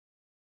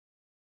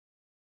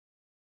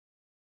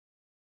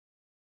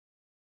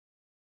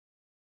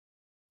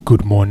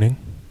Good morning,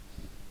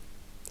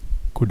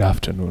 good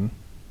afternoon,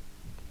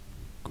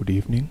 good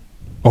evening,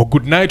 or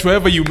good night,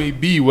 wherever you may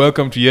be.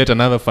 Welcome to yet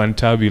another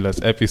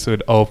fantabulous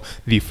episode of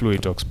the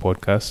Fluid Talks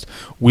podcast.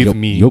 With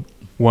me,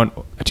 one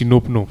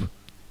nope.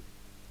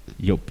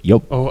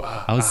 Yup. Oh,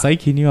 I was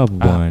psyching you up,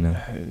 boy.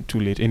 Too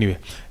late. Anyway,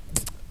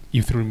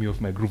 you threw me off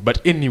my groove. But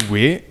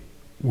anyway,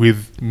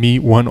 with me,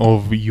 one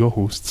of your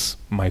hosts,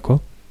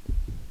 Michael.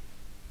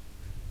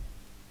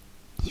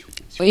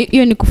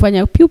 Hiyo ni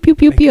kufanya piu piu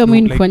piu piu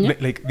ama ni kufanya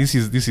like this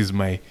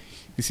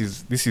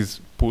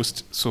is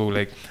post, so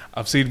like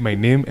I've said my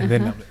name and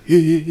then I'm like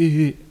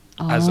hey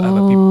as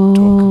other people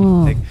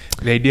talk. Like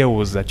the idea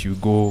was that you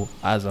go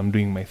as I'm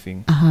doing my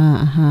thing.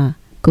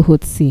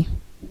 Kohotsi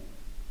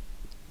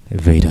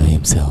Vader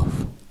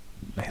himself.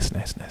 Nice.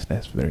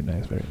 Very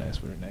nice.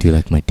 Do you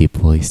like my deep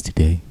voice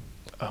today?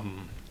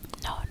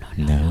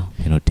 No.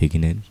 You're not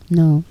taking it?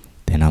 No.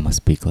 Then I must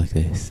speak like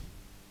this.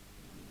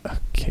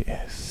 Okay,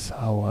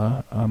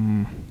 sour.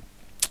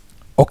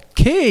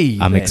 Okay.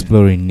 I'm then.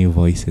 exploring new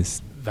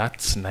voices.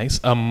 That's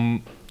nice.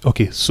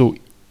 Okay, so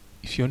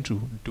if you want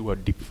to do a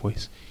deep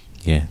voice,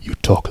 Yeah. you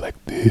talk like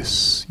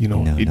this. You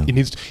know, No. it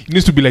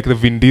needs to be like the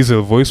Vin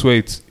Diesel voice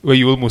where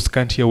you almost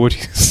can't hear what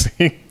he's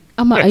saying.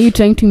 Ama are you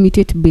trying to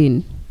imitate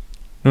Ben?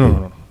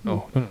 No.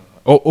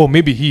 Oh,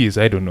 maybe he is.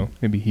 I don't know.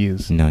 Maybe he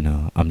is.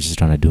 No. I'm just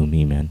trying to do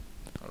me, man.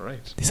 All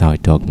right. This is how I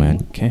talk,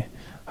 man. Okay.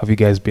 Have you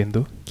guys been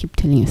though? Keep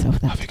telling yourself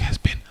that. Have you guys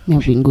been?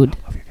 I've been good.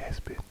 Have you guys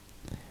been?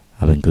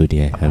 I've been good,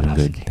 yeah. I'm I've been not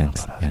good. asking-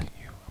 Thanks. I'm not Yeah. asking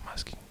you. I'm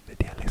asking the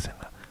dear listener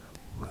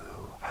who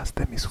has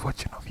the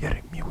misfortune of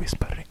hearing me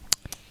whispering.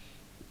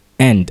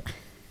 And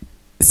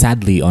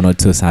sadly, or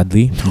not so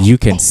sadly, you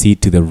can see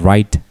to the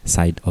right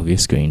side of your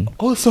screen,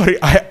 Oh, sorry.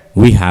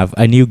 we have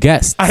a new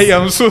guest. I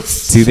am so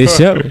To the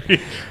show.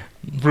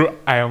 Bro,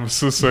 I am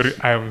so sorry.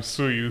 I am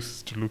so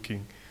used to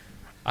looking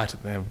at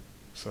them.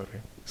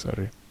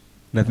 Sorry.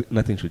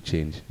 Nothing should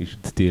change. You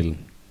should still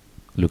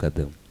look at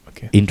them.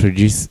 Okay.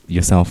 Introduce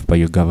yourself by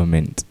your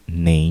government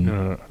name.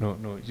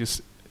 No.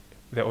 Just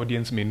the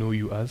audience may know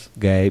you as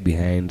Guy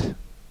behind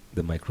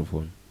the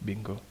microphone.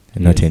 Bingo.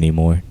 Not Yes.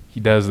 anymore. He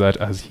does that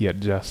as he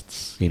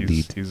adjusts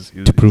Indeed. his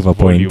To prove a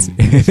point.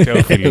 volume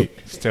stealthily.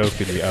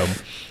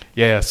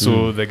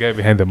 So the guy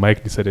behind the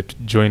mic decided to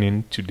join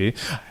in today.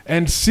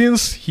 And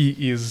since he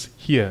is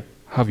here,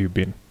 how have you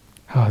been?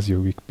 How has your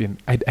week been?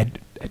 I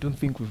don't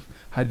think we've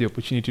had the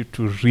opportunity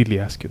to really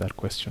ask you that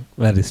question.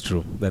 That is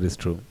true.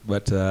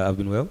 But I've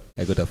been well.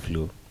 I got a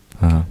flu.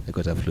 Uh, I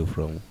got a flu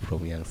from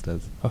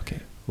youngsters Okay.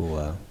 who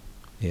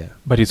yeah.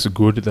 But it's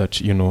good that,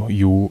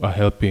 you are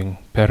helping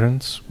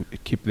parents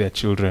keep their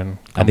children.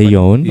 are they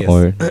your own Yes.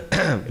 or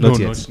No,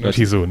 yet. not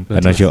his own.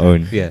 not your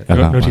own? Yeah.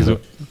 Uh-huh. Not his own.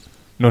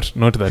 Not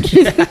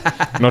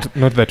that.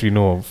 not that we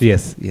know of.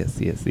 Yes.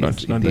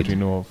 Not that we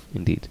know of.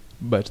 Indeed.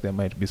 But there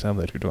might be some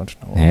that we don't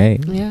know. Hey.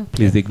 Yeah.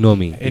 Please ignore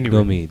me. Anyway.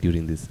 Ignore me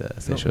during this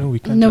session. No, we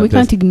can't. No, we I'm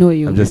can't just- ignore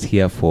you. I'm just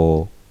here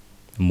for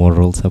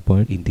Moral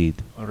support. indeed.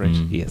 All right.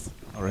 Mm. Yes.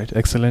 All right.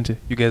 Excellent.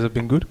 You guys have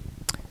been good?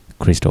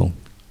 Crystal.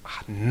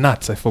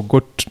 Nuts. I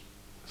forgot.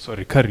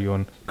 Sorry. Carry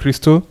on.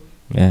 Crystal?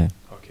 Yeah.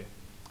 Okay.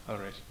 All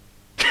right.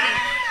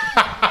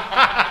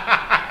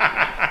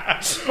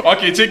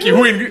 Okay, Checky.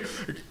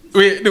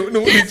 Wait, no,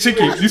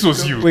 Checky. This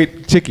was you.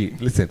 Wait, Checky,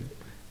 listen.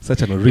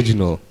 Such an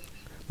original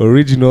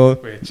Wait,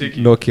 Checky.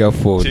 Nokia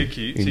phone.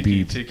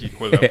 Checky, Checky.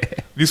 Hold up.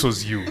 This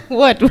was you.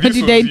 What This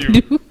did I was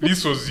you. do?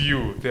 This was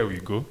you. There we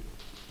go.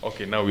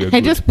 Okay, now we are I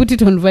good. just put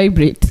it on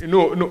vibrate.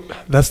 No.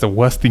 That's the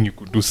worst thing you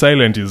could do.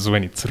 Silent is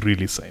when it's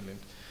really silent.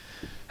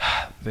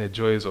 The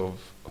joys of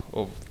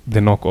the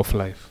knockoff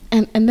life.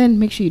 And then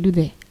make sure you do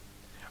the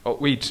Oh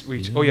wait.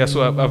 Oh yeah.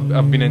 So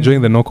I've been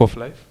enjoying the knockoff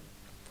life.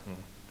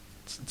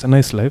 It's a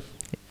nice life.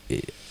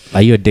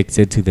 Are you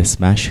addicted to the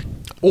smash?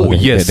 Oh Or the-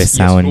 yes. The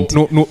sound.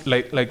 No.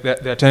 Like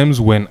there are times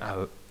when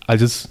I'll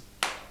just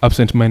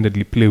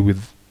absent-mindedly play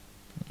with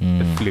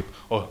the flip.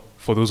 Or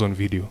for those on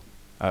video,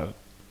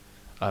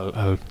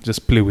 I'll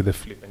just play with the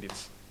flip, and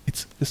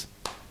it's this.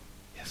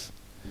 Yes.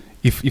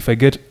 If I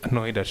get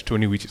annoyed at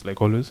Tony, which is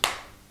like always.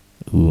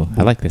 Ooh,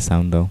 I like the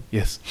sound though.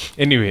 Yes.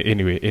 Anyway,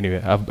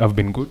 I've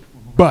been good,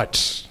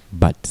 but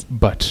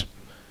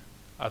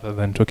other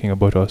than talking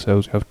about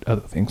ourselves, we have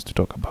other things to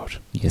talk about.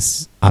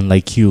 Yes,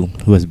 unlike you,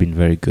 who has been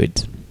very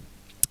good.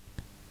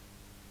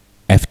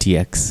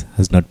 FTX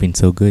has not been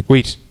so good.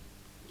 Wait.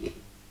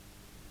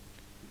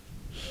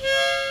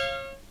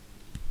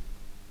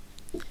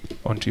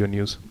 On to your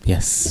news.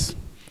 Yes.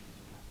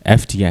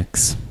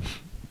 FTX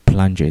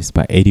plunges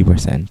by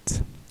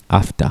 80%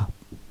 after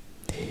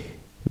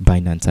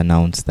Binance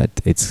announced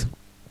that it's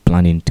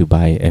planning to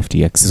buy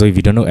FTX. So if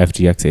you don't know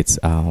FTX, it's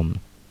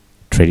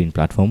trading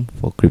platform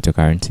for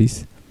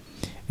cryptocurrencies,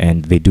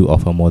 and they do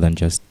offer more than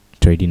just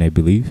trading, I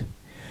believe.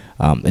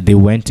 They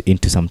went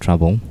into some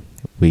trouble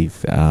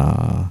with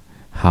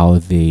how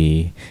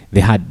they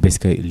had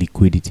basically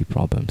liquidity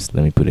problems.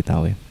 Let me put it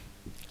that way.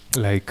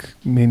 Like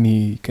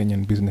many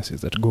Kenyan businesses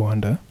that go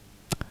under.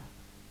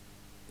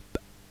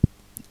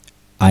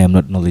 I am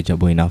not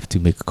knowledgeable enough to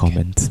make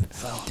comments.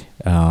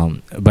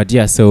 But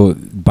yeah, so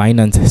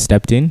Binance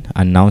stepped in,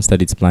 announced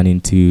that it's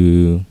planning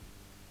to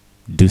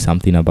do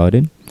something about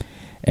it.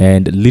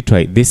 And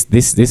literally, this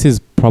is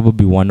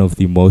probably one of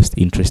the most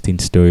interesting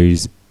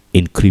stories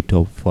in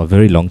crypto for a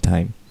very long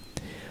time,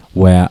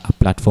 where a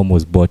platform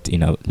was bought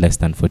in less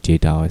than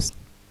 48 hours.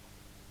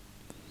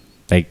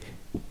 Like,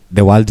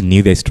 the world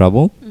knew there's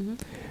trouble. Mhm.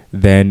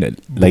 Then,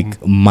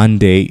 like,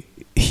 Monday,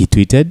 he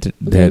tweeted.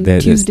 Then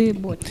the Tuesday,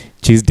 bought.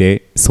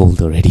 Tuesday,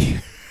 sold already.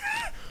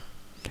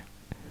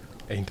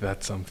 Ain't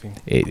that something?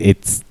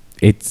 It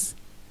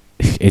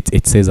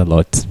says a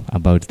lot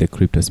about the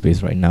crypto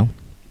space right now.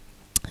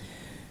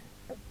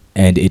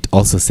 And it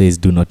also says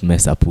do not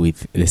mess up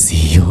with the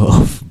CEO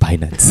of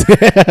Binance.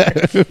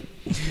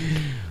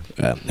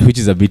 Which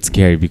is a bit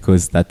scary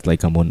because that's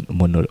like a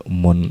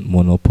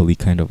monopoly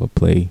kind of a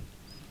play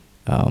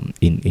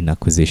in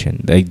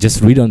acquisition. Like,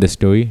 just read on the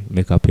story,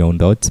 make up your own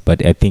thoughts.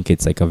 But I think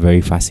it's like a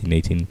very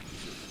fascinating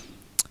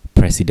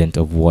precedent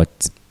of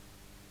what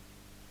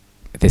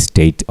the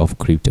state of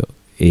crypto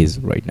is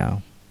right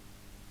now.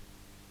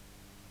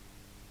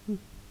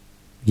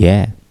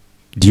 Yeah.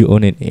 Do you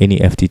own any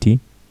FTT?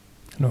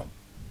 No.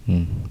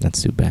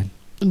 That's too bad.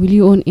 Will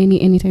you own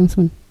anytime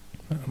soon?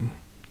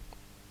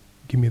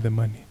 Give me the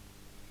money,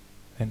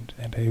 and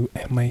I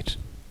might.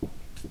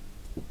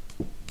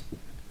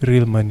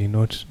 Real money,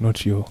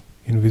 not your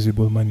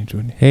invisible money,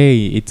 Tony.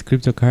 Hey, it's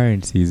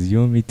cryptocurrencies.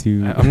 You want me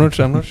to? I'm not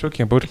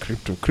talking about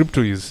crypto.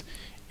 Crypto is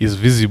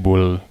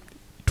visible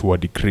to a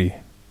degree.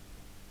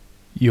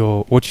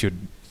 What you're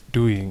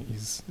doing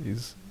is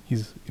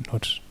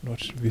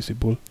not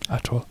visible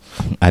at all.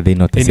 Are they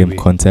not the same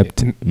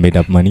concept? Made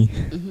up money.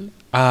 Mm-hmm.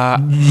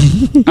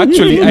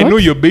 Actually, I know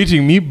you're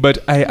baiting me, but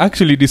I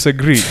actually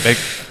disagree. Like,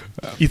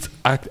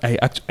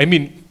 I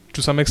mean,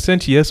 to some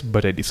extent, yes,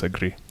 but I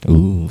disagree.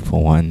 Ooh,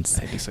 for once.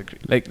 I disagree.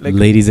 Like,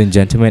 ladies and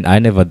gentlemen, I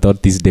never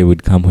thought this day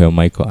would come where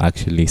Michael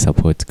actually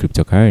supports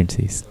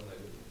cryptocurrencies.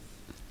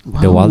 Wow.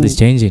 The world is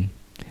changing.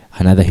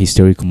 Another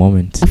historic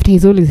moment. After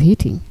he's always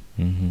hitting.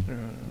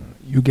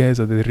 You guys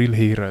are the real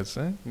heroes,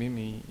 eh?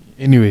 Mimi.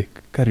 Anyway,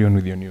 carry on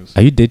with your news.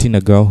 Are you dating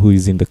a girl who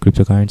is in the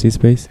cryptocurrency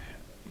space?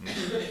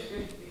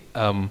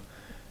 No.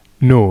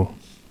 No,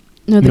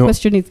 the No.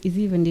 question is he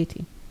even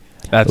dating?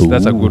 That's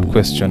a good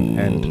question.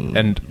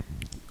 And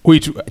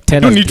wait, I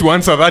Tell don't us- need to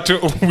answer that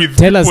with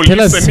Tell us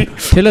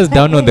listening.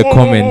 down on the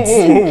comments.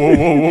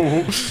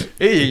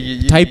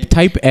 Hey.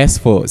 Type S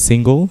for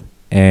single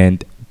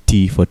and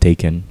T for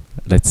taken.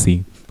 Let's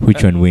see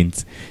which one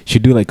wins.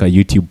 Should do like a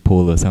YouTube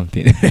poll or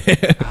something.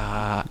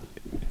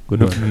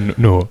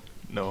 No.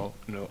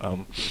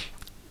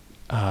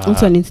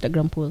 Also an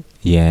Instagram poll.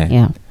 Yeah.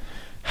 Yeah.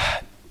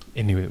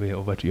 Anyway, we're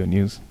over to your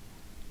news.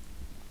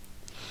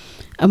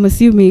 I'm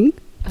assuming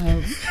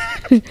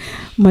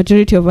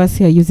majority of us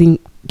here are using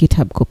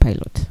GitHub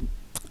Copilot.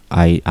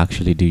 I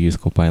actually do use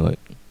Copilot.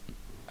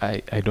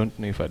 I don't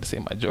know if I'd say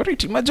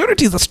majority.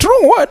 Majority is a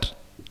strong word.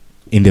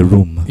 In the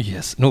room.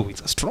 Yes. No,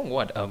 it's a strong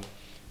word.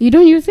 You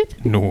don't use it?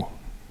 No.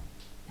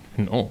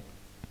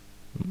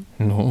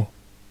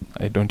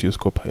 I don't use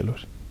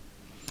Copilot.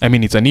 I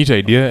mean, it's a neat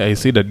idea. I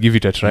say that give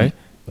it a try.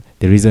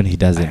 The reason he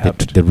doesn't, I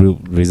haven't. the real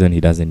reason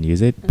he doesn't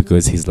use it,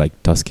 because he's like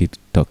toxic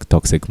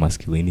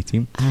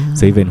masculinity. Ah.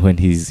 So even when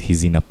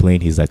he's in a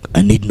plane, he's like,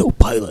 I need no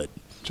pilot.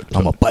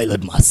 I'm a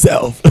pilot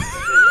myself.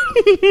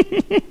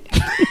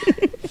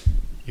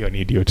 You're an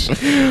idiot.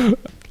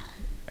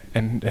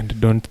 and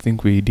don't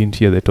think we didn't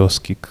hear the toss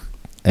kick.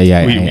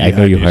 Yeah, We I know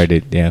heard you it. heard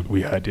it. Yeah.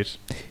 We heard it.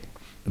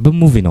 But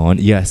moving on,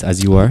 yes,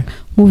 as you are.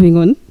 Moving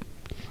on.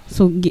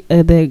 So the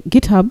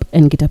GitHub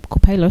and GitHub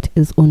Copilot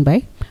is owned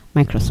by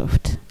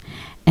Microsoft.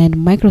 And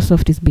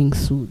Microsoft is being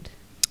sued.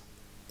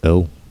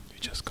 Oh. You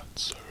just got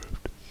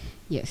served.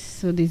 Yes.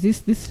 So there's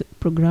this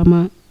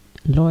programmer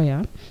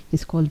lawyer.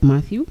 He's called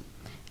Matthew.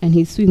 And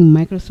he's suing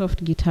Microsoft,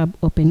 GitHub,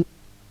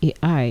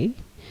 OpenAI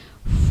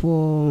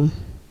for...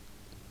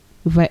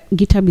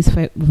 GitHub is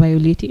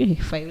violating...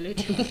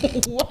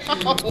 Wow.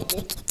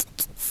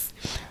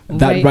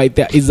 That right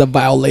there is a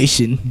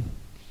violation.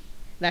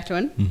 That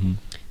one? Mm-hmm.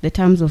 The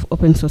terms of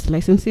open source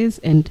licenses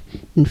and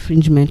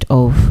infringement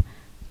of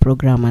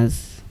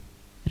programmers'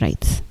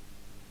 rights.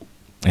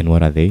 And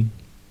what are they?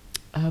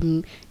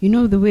 You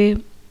know the way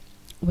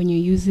when you're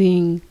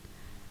using...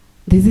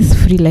 There's this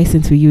free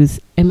license we use,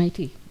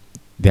 MIT.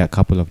 There are a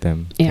couple of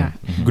them. Yeah.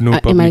 Mhm. GNU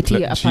Public MIT,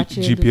 Li- Apache,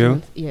 those GPL.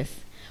 ones, yes.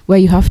 Where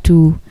you have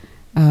to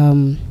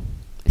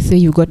say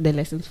you got the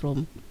license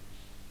from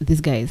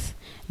these guys.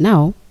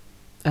 Now,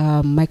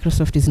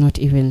 Microsoft is not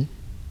even...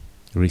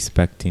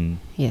 Respecting.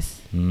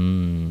 Yes.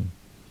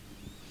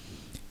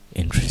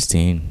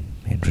 Interesting.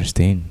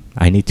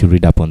 I need to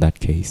read up on that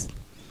case.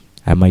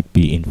 I might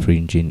be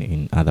infringing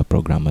in other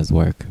programmers'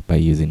 work by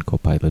using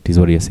Copilot, is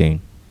what you're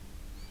saying.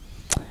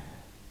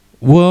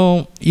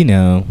 Well,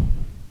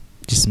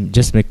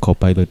 just make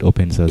Copilot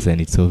open source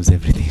and it solves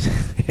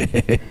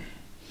everything.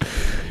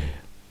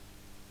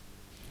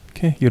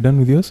 Okay, you're done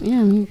with yours?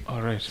 Yeah.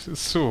 All right.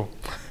 So,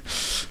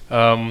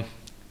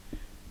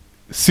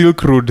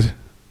 Silk Road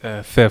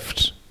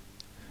theft.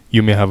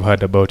 You may have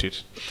heard about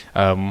it.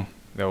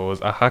 there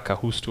was a hacker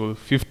who stole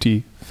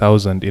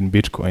 50,000 in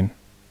Bitcoin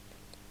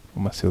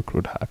from a Silk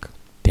Road hack.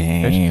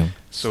 Damn.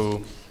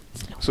 So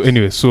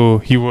anyway, so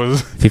he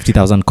was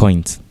 50,000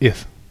 coins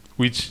yes,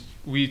 which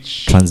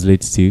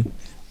translates to.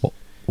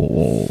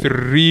 Oh,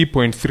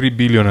 3.3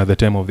 billion at the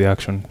time of the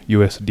action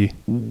USD.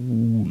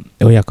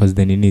 oh yeah, because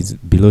then it is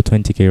below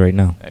 20k right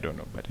now. I don't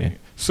know, but Yeah. anyway.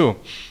 So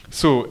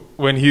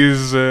when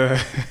his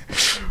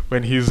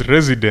when his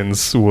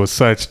residence was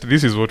searched,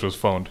 this is what was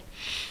found: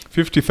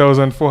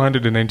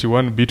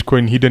 50,491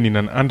 Bitcoin hidden in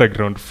an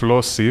underground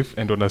floor safe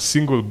and on a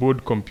single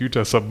board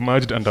computer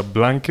submerged under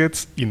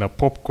blankets in a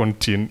popcorn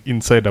tin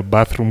inside a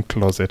bathroom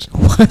closet.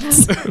 What?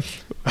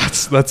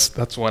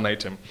 That's one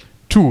item.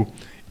 2,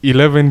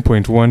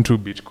 11.12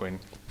 Bitcoin.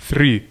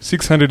 3,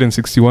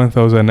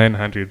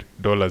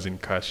 $661,900 in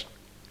cash.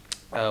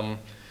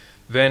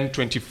 Then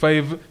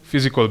 25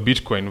 physical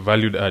Bitcoin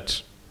valued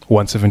at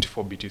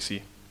 174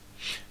 BTC.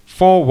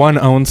 4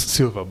 1-ounce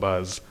silver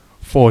bars.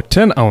 4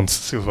 10-ounce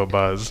silver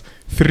bars.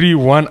 3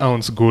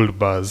 1-ounce gold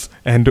bars.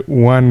 And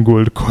 1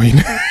 gold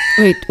coin.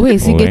 Wait, where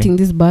is he Oh, getting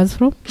these bars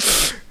from?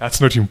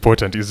 That's not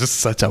important. It's just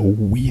such a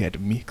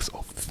weird mix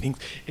of things.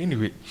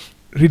 Anyway,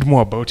 read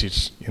more about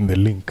it in the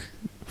link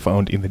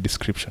found in the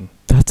description.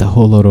 That's a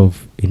whole lot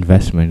of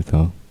investment,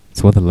 though.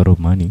 It's worth a lot of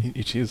money.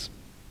 It is.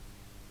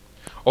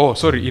 Oh,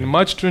 sorry. In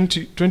March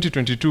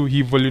 2022,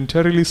 he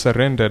voluntarily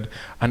surrendered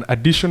an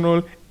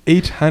additional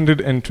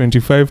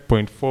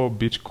 825.4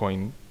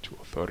 Bitcoin to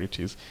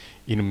authorities.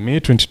 In May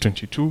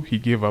 2022, he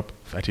gave up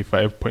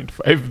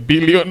 35.5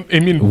 billion. I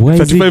mean, Where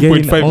is he getting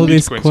 35.5 all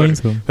these Bitcoin. coins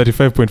Sorry, from?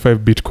 35.5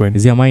 Bitcoin.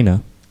 Is he a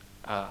miner?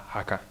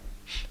 Hacker.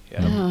 Yeah.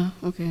 Ah,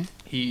 okay.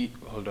 He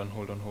hold on.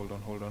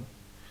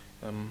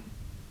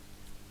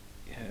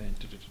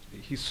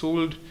 He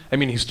sold. I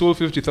mean, he stole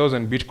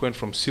 50,000 Bitcoin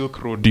from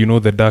Silk Road. Do you know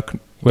the dark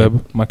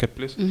web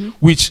marketplace? Mhm.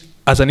 Which,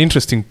 as an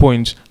interesting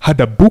point, had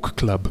a book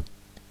club.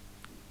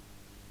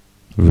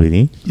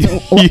 Really? So,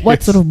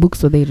 what sort of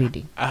books were they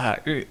reading?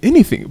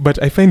 Anything?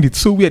 But I find it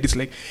so weird. It's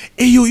like,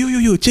 hey,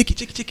 yo, check it.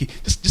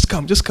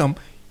 Just come.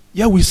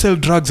 Yeah, we sell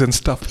drugs and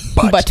stuff,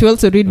 But we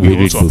also read We we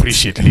read also books.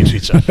 appreciate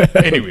literature.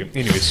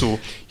 anyway, so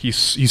he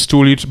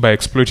stole it by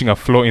exploiting a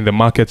flaw in the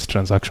market's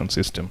transaction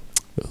system.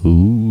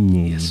 Ooh.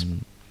 Yes.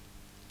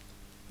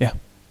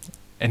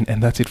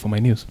 And that's it for my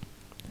news.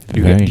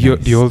 Do Very you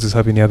nice. also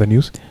have any other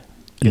news?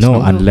 Yes, No,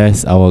 no?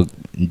 unless our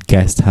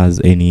guest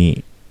has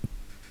any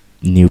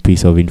new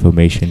piece of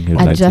information he'd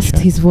like to Adjust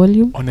share. his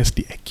volume.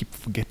 Honestly, I keep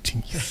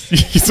forgetting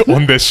he's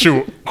on the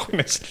show.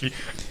 Honestly,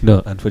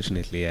 No,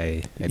 unfortunately,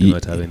 I do Ye-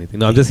 not have anything.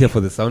 No, I'm just here for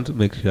the sound to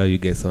make sure you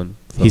guys sound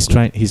He's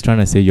good. trying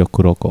to say you're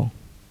Kuroko.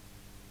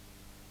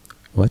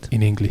 What?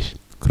 in English.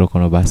 Kuroko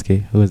no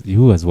Basket.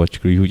 Who has watched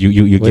you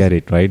What? get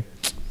it, right?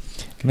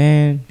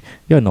 Man,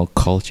 you're not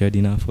cultured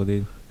enough for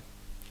this.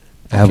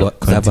 I have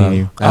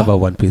Continue. a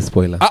One Piece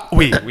spoiler.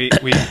 Wait,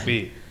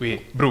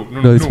 bro.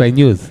 No, it's my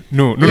news.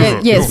 No.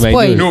 Yes, no.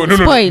 spoil. No.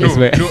 Spoil. It's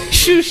my- No.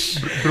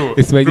 Shush, bro.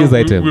 It's my Bro, news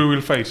item. We will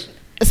fight.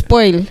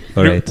 Spoil.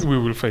 All right. We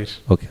will fight.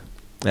 Okay.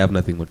 I have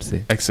nothing more to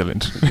say.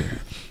 Excellent.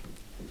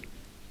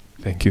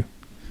 Thank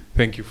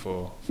you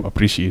for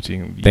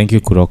appreciating. Thank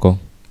you, Kuroko.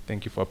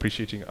 Thank you for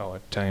appreciating our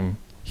time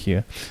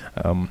here.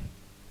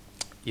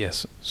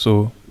 Yes.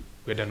 So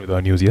we're done with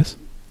our news. Yes.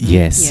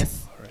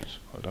 Yes. All right.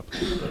 Hold up.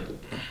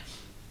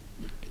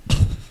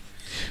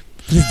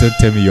 Please don't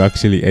tell me you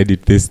actually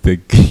edit this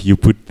thing. You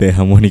put the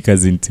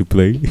harmonicas into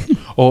play.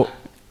 Oh,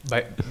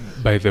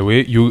 by the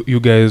way, you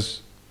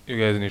guys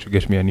need to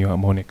get me a new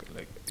harmonic.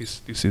 Like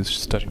this is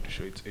starting to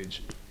show its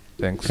age.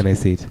 Thanks. Can I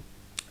say it?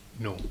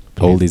 No.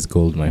 Old is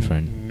gold, my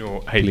friend.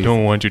 No, I Please.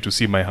 don't want you to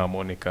see my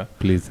harmonica.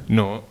 Please.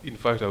 No, in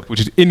fact, I'll put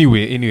it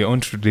anyway. On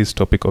to today's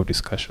topic of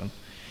discussion.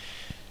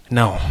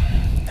 Now,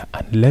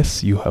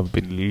 unless you have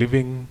been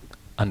living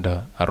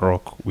under a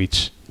rock,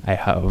 which I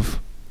have,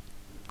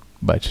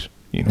 but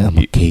you know, I'm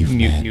a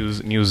caveman.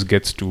 news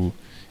gets to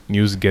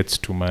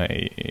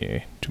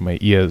my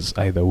ears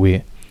either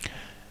way.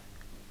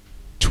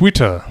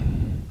 Twitter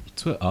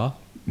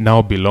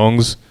now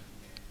belongs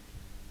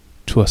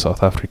to a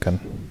South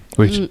African.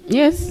 Wait,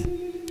 Yes.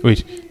 Well,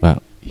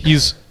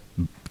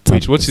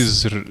 what's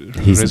his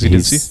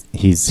residency?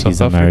 He's South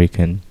Africa?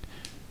 American.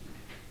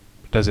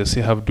 Does it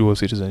say have dual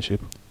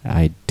citizenship?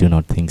 I do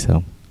not think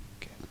so.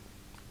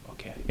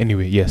 Okay.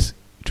 Anyway, yes.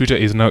 Twitter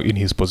is now in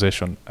his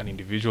possession. An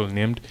individual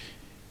named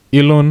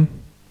Elon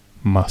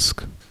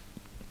Musk.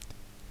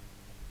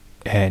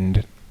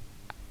 And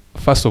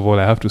first of all,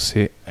 I have to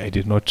say I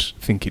did not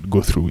think he'd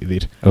go through with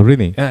it. Oh,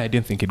 really? I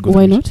didn't think it'd go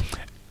Why through.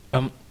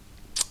 not?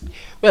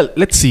 Well,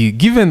 let's see.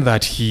 Given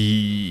that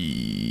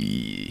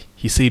he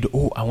said,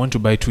 "Oh, I want to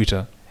buy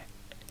Twitter,"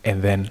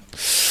 and then,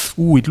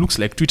 it looks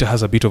like Twitter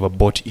has a bit of a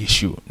bot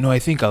issue. No, I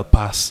think I'll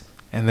pass,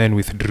 and then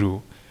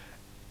withdrew,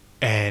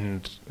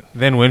 and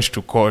then went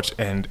to court,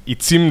 and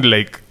it seemed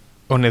like,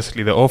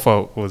 honestly, the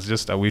offer was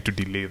just a way to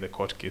delay the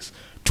court case.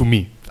 To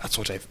me, that's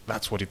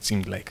what it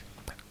seemed like.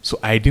 So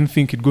I didn't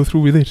think he'd go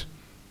through with it,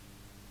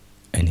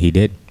 And he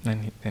did.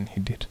 and he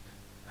did,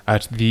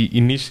 at the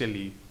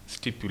initially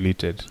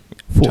stipulated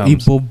For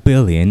terms. Igbo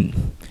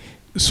billion,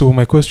 So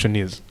my question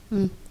is,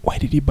 Mm. why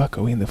did he back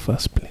away in the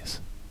first place?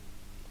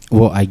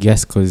 Well, I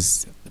guess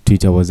because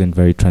Twitter wasn't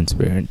very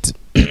transparent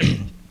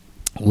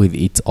with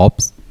its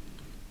ops.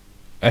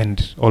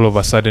 And all of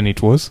a sudden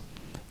it was?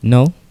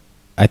 No,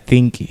 I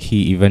think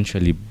he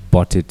eventually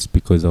bought it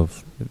because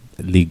of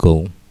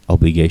legal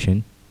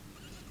obligation.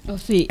 Oh,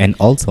 see, And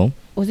also,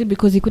 was it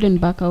because he couldn't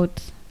back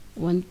out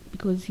one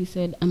because he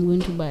said, I'm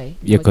going to buy?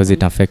 yeah, because it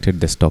Bitcoin?" affected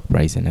the stock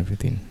price and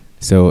everything.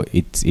 So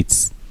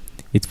it's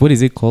what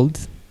is it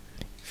called?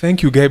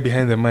 Thank you, guy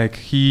behind the mic.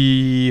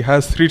 He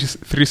has three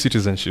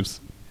citizenships.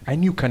 I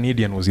knew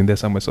Canadian was in there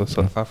somewhere. So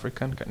South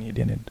African,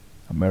 Canadian, and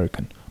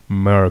American.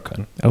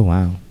 American. Oh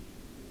wow.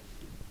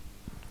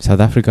 South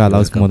Africa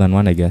allows Welcome. more than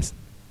one, I guess.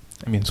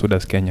 I mean, so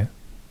does Kenya.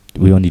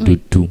 We only do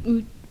Mm.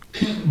 two.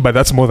 But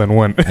that's more than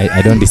one.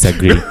 I don't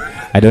disagree.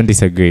 I don't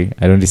disagree.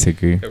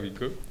 There we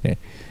go.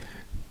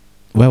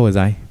 Where was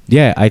I?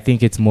 Yeah, I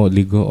think it's more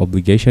legal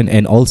obligation,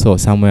 and also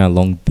somewhere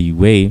along the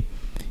way,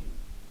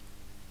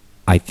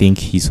 I think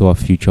he saw a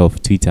future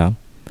of Twitter,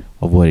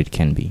 of what it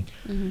can be.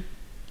 Mhm.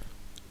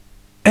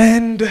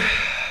 And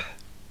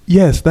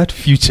yes, that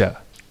future.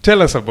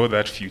 Tell us about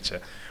that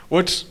future.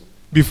 What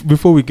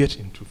before we get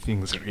into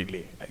things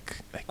really, like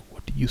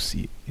what do you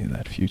see in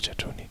that future,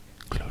 Tony?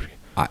 Glory.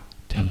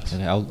 Tell us.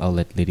 Okay, I'll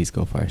let ladies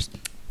go first.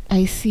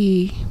 I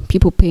see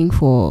people paying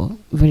for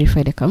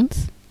verified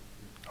accounts.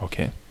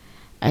 Okay.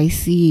 I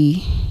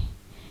see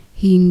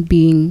him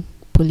being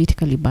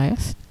politically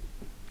biased.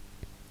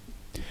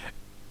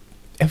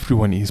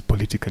 Everyone is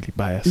politically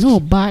biased. No,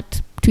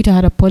 but Twitter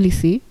had a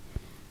policy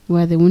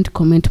where they won't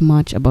comment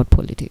much about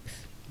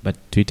politics. But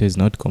Twitter is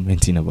not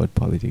commenting about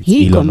politics.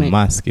 He Elon comment-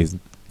 Musk is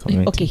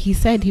commenting. Okay, he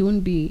said he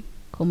wouldn't be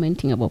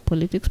commenting about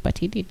politics, but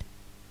he did.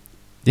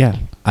 Yeah,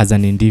 as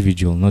an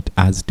individual, not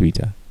as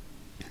Twitter.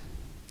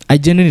 I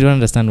genuinely don't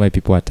understand why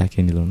people are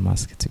attacking Elon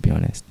Musk, to be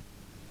honest.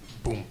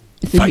 Boom.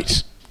 It's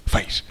a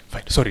Fight.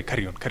 Sorry,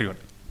 carry on.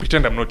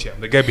 Pretend I'm not here.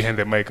 I'm the guy behind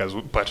the mic as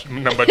part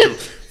number 2.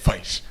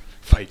 Fight.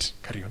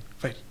 Carry on.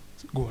 Fight.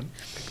 Go on.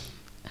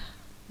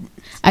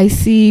 I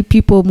see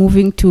people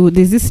moving to.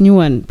 There's this new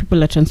one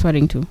people are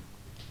transferring to.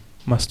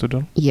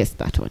 Mastodon. Yes,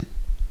 that one.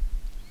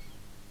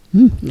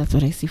 That's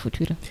what I see for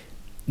Twitter.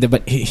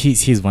 But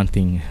here's one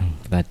thing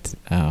that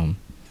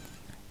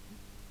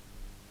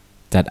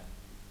that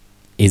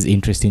is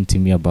interesting to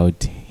me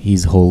about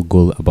his whole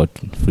goal about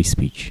free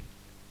speech.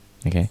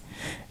 Okay,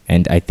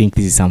 and I think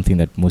this is something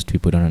that most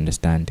people don't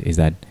understand, is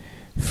that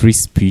free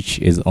speech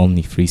is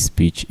only free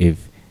speech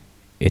if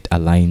it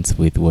aligns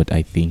with what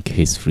I think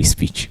is free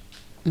speech.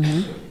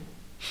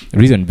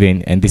 Reason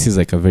being, and this is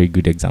like a very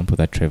good example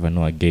that Trevor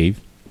Noah gave,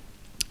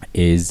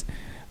 is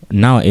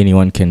now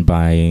anyone can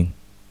buy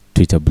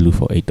Twitter Blue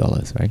for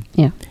 $8, right?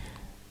 Yeah.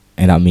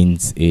 And that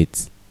means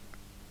it's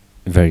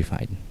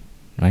verified,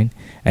 right?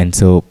 And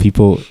so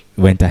people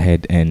went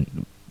ahead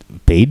and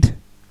paid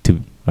to,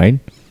 right?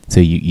 So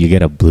you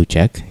get a blue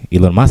check.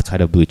 Elon Musk had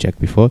a blue check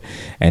before,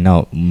 and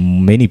now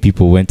many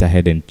people went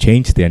ahead and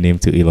changed their name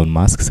to Elon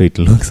Musk, so it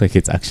looks like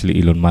it's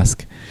actually Elon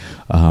Musk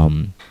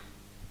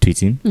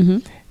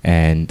tweeting.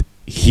 And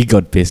he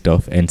got pissed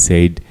off and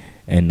said,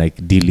 and like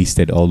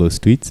delisted all those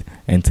tweets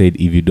and said,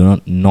 if you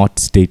do not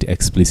state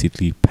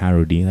explicitly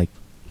parody, like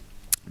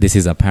this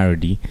is a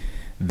parody,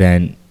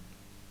 then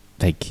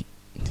like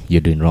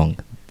you're doing wrong.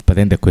 But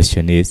then the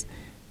question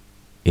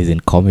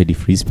isn't comedy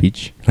free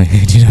speech? Do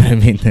you know what I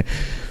mean?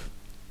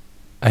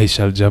 I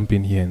shall jump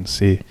in here and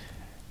say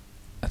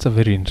that's a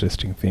very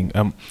interesting thing.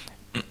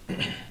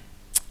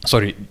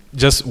 Sorry,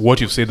 just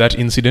what you say, that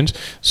incident.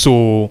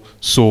 So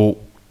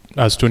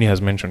as Tony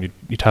has mentioned,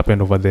 it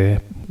happened over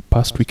the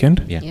past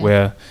weekend, Yeah. Yeah.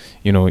 where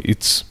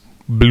it's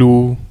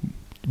blue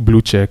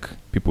check.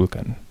 People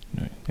can,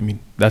 I mean,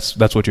 that's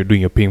what you're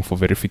doing. You're paying for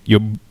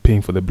You're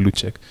paying for the blue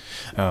check.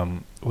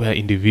 Where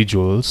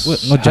individuals, Well,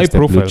 not high just the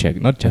blue profile,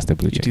 check, not just the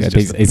blue It check. is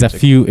just There's the blue a check.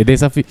 few.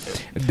 There's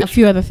A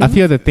few other things. a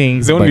few other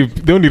things.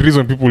 The only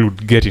reason people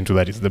would get into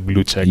that is the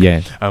blue check.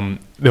 yeah.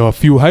 There were a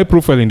few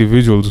high-profile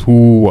individuals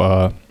who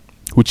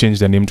changed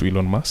their name to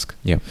Elon Musk.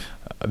 Yeah.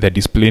 Their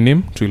display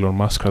name to Elon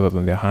Musk rather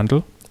than their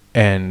handle,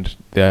 and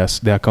their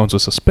accounts were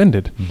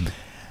suspended. Mhm.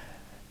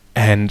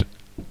 And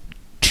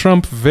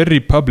Trump very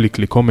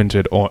publicly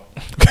commented on.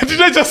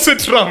 Did I just say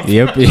Trump?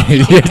 Yep.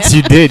 Yes,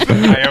 you did.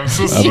 I am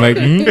so I'm sorry.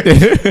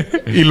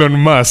 like, Elon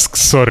Musk.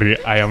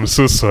 Sorry, I am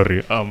so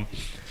sorry.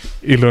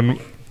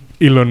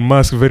 Elon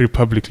Musk very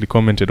publicly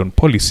commented on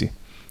policy,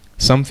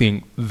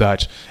 something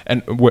that,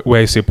 and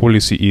where I say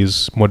policy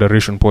is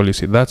moderation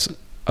policy. That's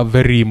a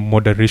very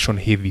moderation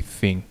heavy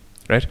thing,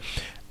 right?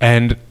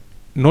 And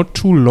not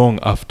too long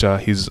after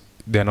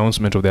the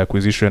announcement of the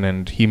acquisition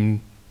and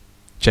him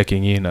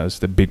checking in as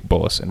the big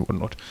boss and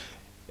whatnot,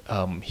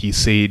 he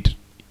said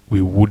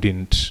we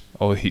wouldn't,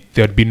 or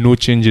there'd be no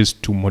changes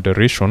to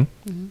moderation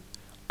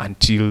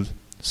until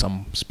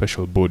some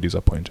special board is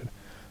appointed,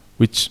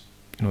 which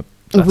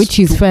Of which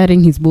he's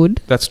firing his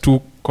board. that's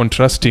two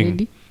contrasting.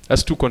 Already.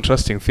 That's two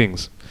contrasting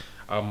things.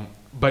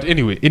 But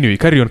anyway,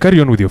 carry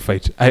on with your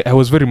fight. I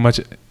was very much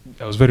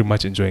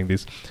enjoying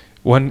this.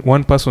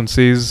 One person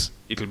says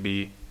it'll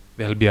be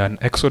there'll be an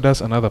exodus.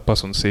 Another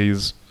person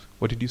says,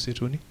 what did you say,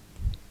 Tony?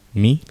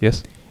 Me?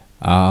 Yes.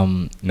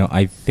 No,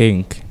 I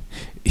think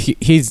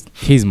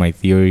here's my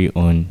theory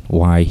on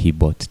why he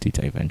bought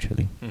Twitter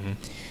eventually.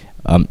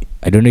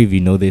 I don't know if you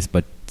know this,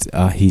 but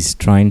he's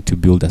trying to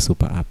build a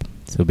super app.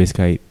 So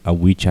basically a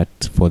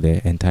WeChat for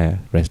the entire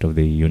rest of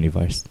the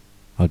universe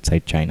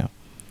outside China.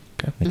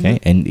 Okay.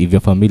 And if you're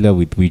familiar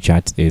with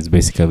WeChat, it's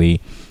basically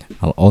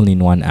an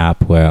all-in-one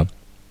app where,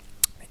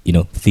 you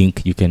know,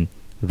 think you can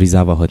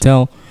reserve a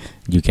hotel,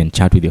 you can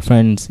chat with your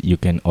friends, you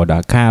can order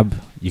a cab,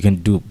 you can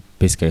do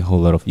basically a whole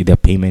lot of either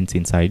payments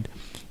inside.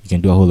 You can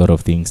do a whole lot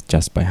of things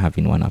just by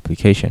having one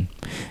application.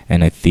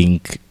 And I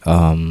think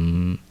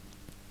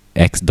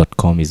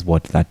X.com is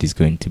what that is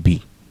going to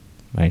be,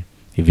 right?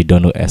 If you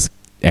don't know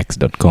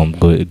X.com,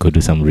 go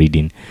do some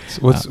reading.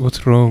 So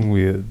what's wrong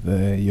with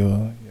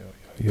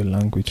your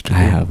language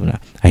today?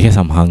 I guess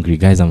I'm hungry,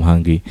 guys. I'm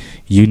hungry.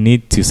 You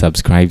need to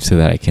subscribe so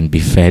that I can be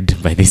fed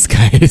by these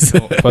guys.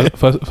 No,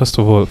 first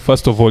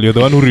of all, you're the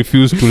one who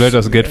refused to let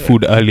us get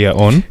food earlier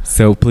on.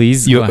 So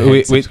please, go ahead,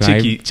 wait,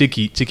 subscribe.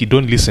 Cheeky,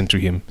 don't listen to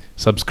him.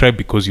 Subscribe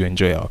because you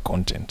enjoy our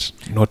content,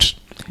 not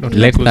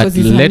let because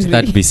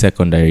that be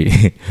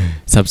secondary.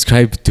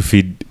 Subscribe to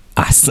feed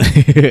us.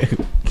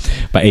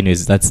 But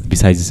anyways, that's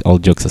besides all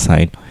jokes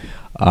aside.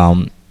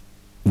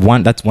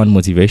 That's one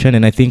motivation,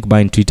 and I think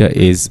buying Twitter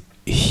is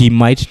he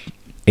might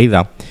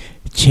either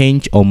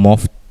change or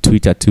morph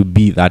Twitter to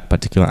be that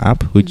particular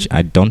app, which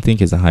I don't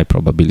think is a high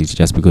probability,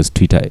 just because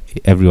Twitter,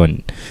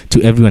 everyone,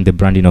 the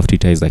branding of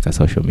Twitter is like a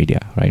social media,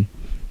 right?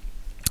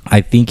 I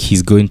think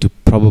he's going to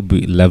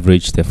probably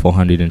leverage the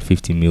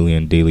 450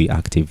 million daily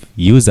active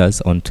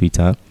users on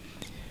Twitter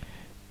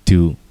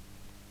to,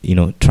 you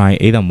know, try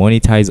either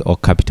monetize or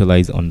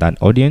capitalize on that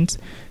audience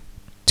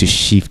to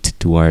shift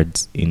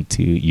towards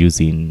into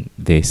using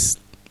this.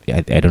 I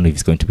don't know if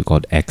it's going to be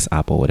called X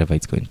app or whatever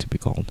it's going to be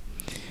called.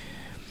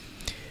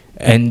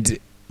 And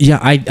yeah,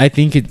 I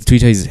think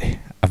Twitter is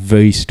a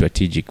very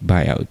strategic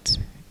buyout,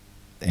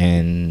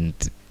 and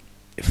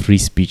free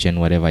speech and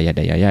whatever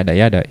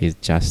yada is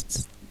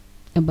just.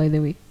 And by the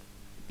way,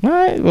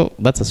 Well,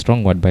 that's a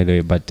strong word, by the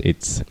way, but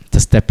it's a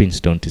stepping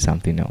stone to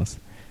something else.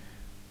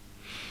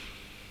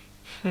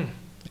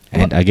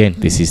 And again,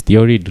 this is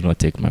theory. Do not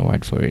take my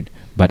word for it.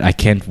 But I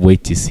can't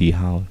wait to see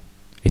how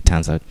it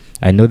turns out.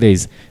 I know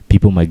there's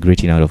people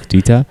migrating out of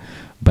Twitter,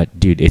 but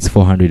dude, it's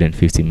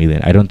 450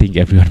 million. I don't think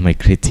everyone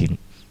migrating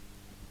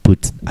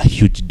put a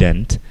huge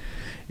dent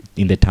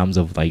in the terms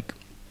of, like,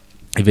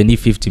 even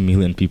if 50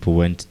 million people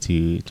went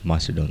to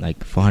Mastodon,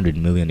 like 400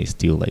 million is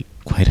still like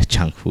quite a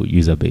chunk for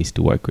user base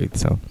to work with.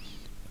 So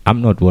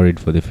I'm not worried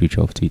for the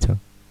future of Twitter.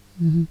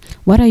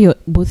 What are your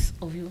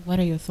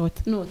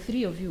thoughts? No,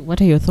 three of you.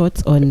 What are your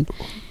thoughts on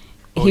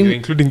Oh, him? you're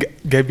including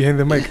guy behind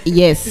the mic.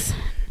 Yes.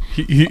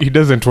 He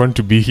doesn't want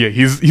to be here.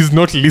 He's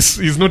not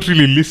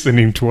really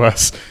listening to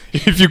us.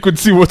 If you could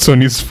see what's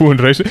on his phone,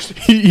 right?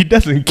 He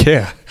doesn't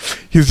care.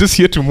 He's just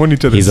here to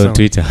monitor the He's sound. on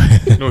Twitter.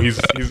 No,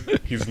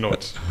 he's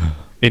not.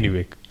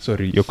 Anyway,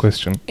 sorry, your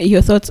question.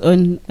 Your thoughts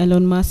on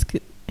Elon Musk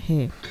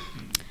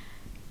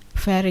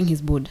firing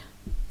his board?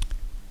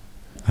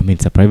 I mean,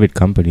 it's a private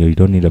company. You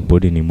don't need a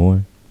board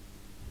anymore.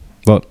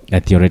 Well,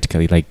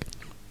 theoretically, like,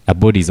 a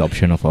board is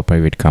option of a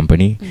private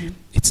company.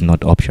 It's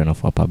not option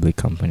of a public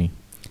company.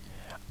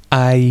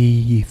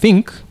 I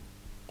think,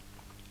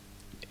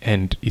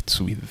 and it's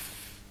with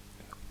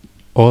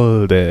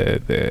all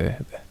the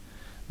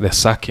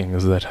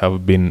sackings that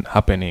have been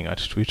happening at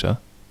Twitter.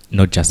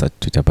 Not just at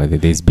Twitter,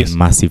 but there's been Yes.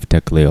 massive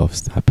tech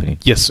layoffs happening.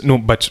 Yes, no,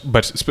 but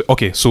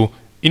okay. So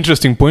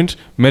interesting point.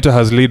 Meta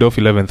has laid off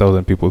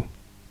 11,000 people.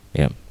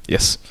 Yeah.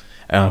 Yes,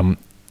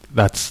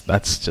 that's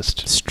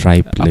just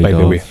Stripe laid by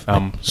the way.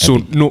 off. So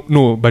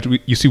no, but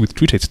you see, with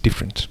Twitter it's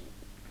different.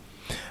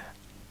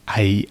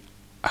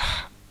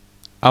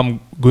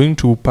 I'm going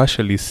to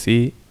partially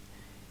say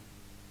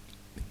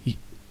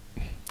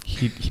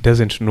he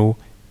doesn't know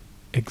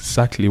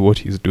exactly what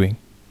he's doing.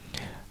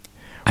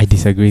 I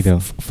disagree,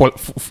 though.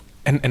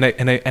 And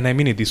I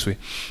mean it this way.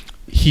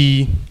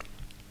 He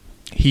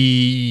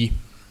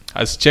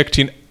has checked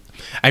in.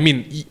 I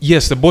mean,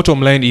 yes, the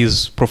bottom line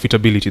is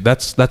profitability.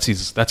 That's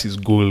his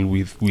goal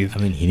with. I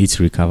mean, he needs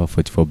to recover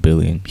 44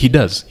 billion. He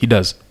does.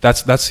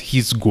 That's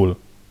his goal,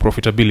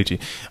 profitability.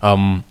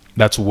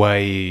 That's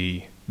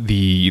why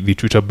the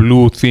Twitter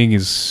Blue thing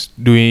is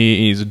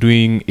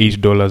doing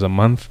 $8 a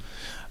month.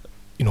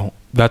 You know,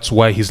 that's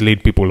why he's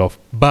laid people off.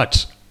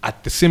 But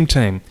at the same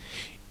time,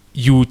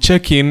 you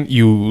check in,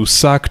 you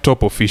sack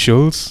top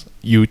officials.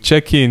 You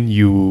check in,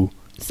 you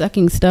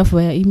Sucking stuff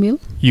via email?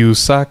 you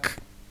sack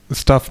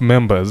staff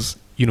members.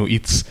 You know,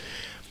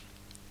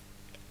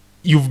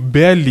 you've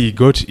barely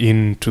got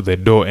into the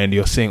door and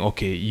you're saying,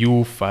 okay,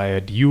 you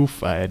fired,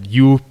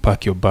 you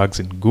pack your bags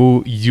and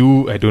go.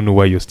 I don't know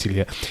why you're still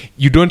here.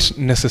 You don't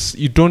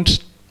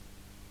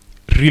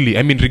really,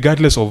 I mean,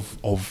 regardless of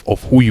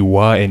who you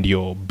are and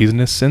your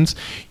business sense,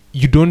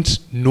 you don't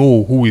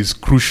know who is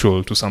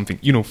crucial to something.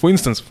 You know, for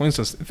instance,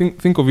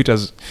 think of it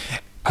as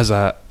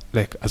a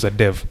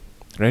dev,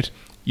 right?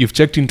 you've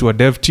checked into a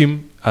dev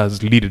team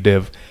as lead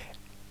dev,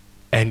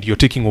 and you're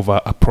taking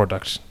over a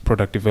product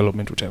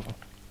development, whatever,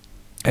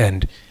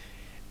 and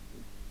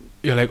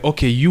you're like,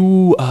 okay,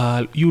 you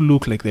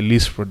look like the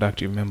least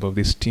productive member of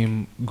this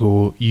team.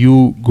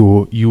 You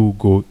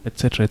go,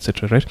 etc.,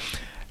 right?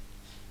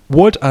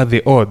 What are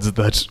the odds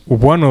that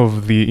one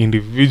of the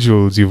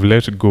individuals you've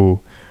let go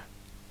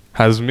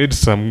has made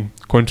some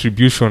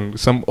contribution,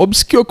 some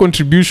obscure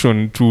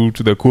contribution to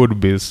the code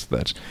base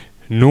that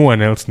no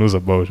one else knows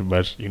about?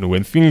 But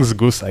when things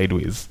go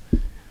sideways,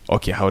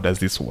 okay, how does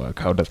this work?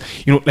 How does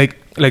like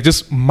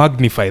just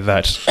magnify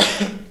that?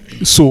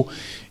 So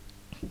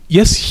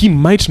yes, he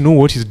might know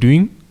what he's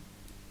doing,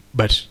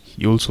 but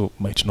he also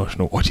might not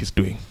know what he's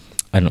doing.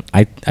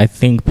 I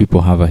think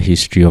people have a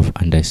history of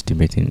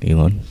underestimating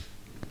Elon.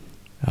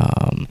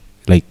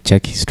 Like,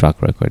 check his track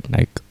record.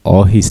 Like,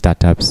 all his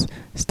startups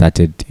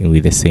started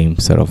with the same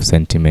sort of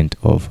sentiment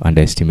of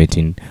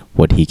underestimating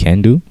what he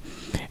can do.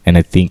 And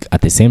I think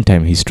at the same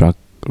time, his track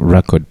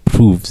record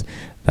proves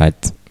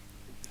that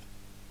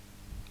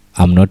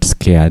I'm not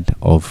scared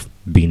of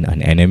being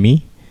an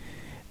enemy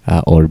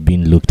or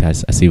being looked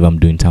at as if I'm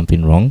doing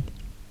something wrong.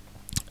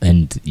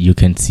 And you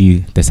can see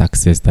the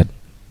success that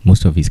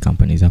most of his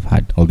companies have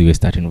had, all the way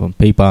starting from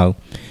PayPal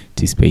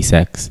to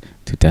SpaceX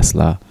to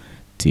Tesla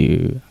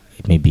to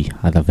maybe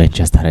other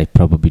ventures that I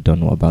probably don't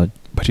know about.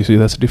 But you see,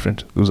 that's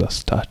different. Those are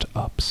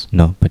startups.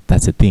 No, but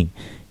that's the thing.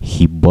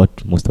 He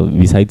bought most of,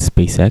 besides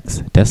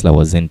SpaceX, Tesla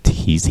wasn't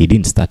his. He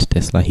didn't start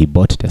Tesla. He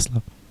bought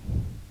Tesla.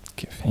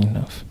 Okay, fair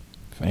enough.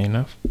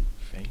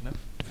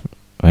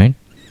 Right?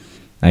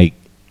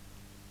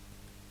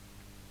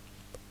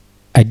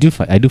 I do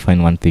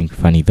find one thing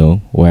funny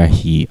though, where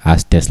he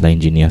asked Tesla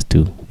engineers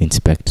to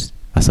inspect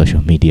a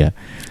social media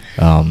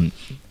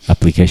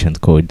application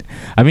code.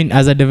 I mean,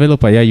 as a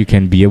developer, yeah, you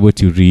can be able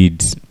to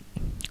read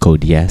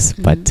code, yes,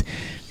 but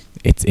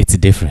it's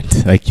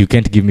different. Like, you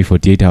can't give me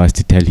 48 hours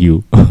to tell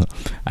you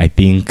I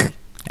think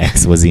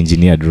X was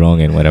engineered wrong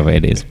and whatever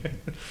it is.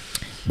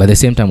 But at the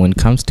same time, when it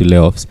comes to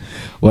layoffs,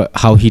 well,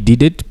 how he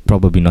did it,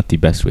 probably not the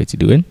best way to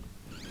do it.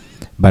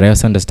 But I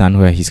also understand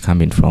where he's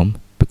coming from,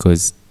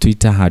 because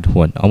Twitter had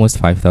almost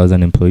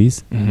 5,000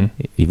 employees,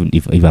 even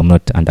if I'm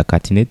not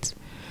undercutting it,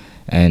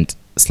 and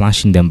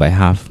slashing them by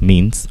half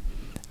means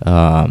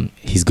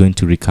he's going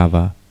to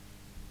recover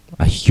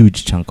a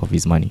huge chunk of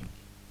his money.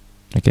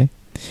 Okay,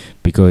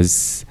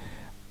 because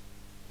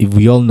if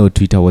we all know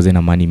Twitter wasn't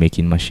a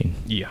money-making machine.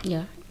 Yeah.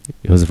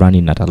 It was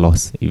running at a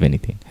loss, if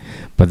anything.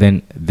 But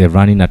then the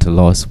running at a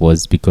loss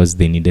was because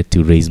they needed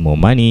to raise more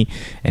money,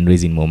 and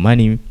raising more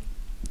money,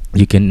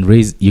 you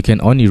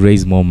can only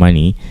raise more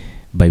money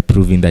by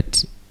proving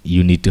that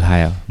you need to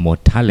hire more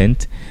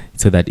talent,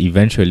 so that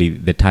eventually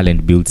the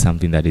talent builds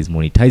something that is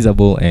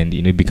monetizable, and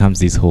it becomes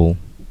this whole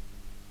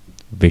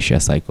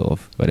vicious cycle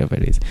of whatever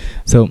it is.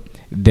 So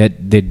there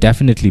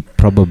definitely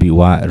probably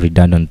were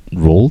redundant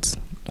roles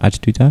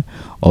at Twitter,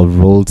 or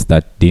roles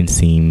that didn't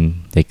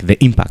seem like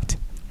the impact.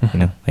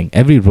 Like,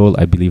 every role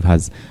I believe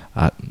has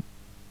a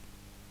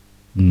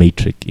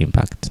matrix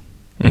impact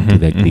into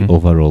the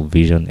overall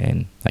vision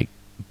and like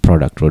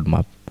product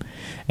roadmap.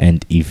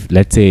 And if,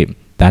 let's say,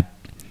 that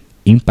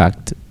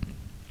impact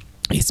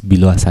is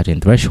below a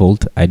certain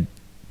threshold, I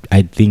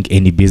think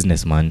any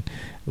businessman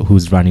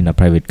who's running a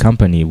private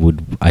company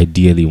would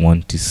ideally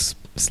want to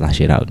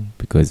slash it out,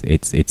 because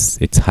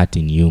it's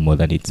hurting you more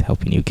than it's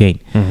helping you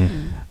gain.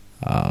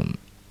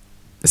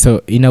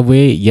 So in a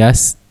way,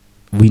 yes,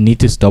 we need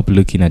to stop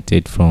looking at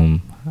it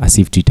from as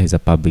if Twitter is a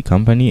public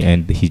company,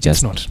 and he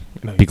just... It's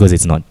not. Because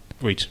it's not.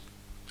 Wait,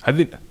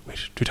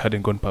 Twitter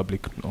hadn't gone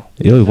public, no.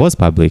 It was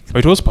public. Oh,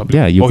 it was public?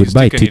 Yeah, you could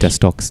buy Twitter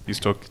stocks.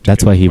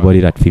 That's why he bought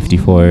it at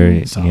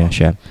 54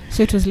 share.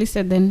 So it was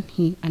listed, then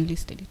he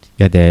unlisted it.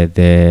 Yeah,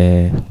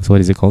 so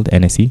what is it called?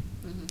 NSE?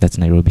 That's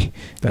Nairobi.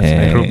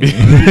 Nairobi.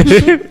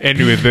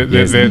 Anyway,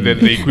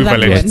 the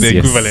equivalent. Yes,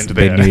 there.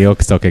 The New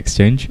York Stock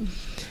Exchange.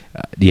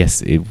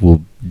 Yes, it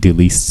will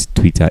delist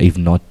Twitter if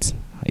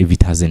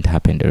it hasn't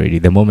happened already.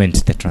 The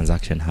moment the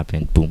transaction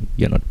happened, boom,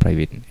 you're not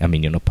private. I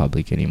mean, you're not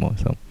public anymore.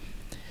 So,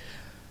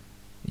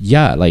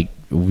 yeah, like,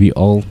 we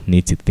all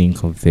need to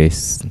think of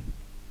this,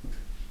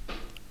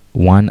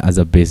 one, as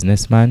a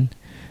businessman,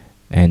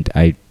 and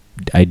I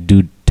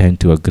do tend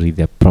to agree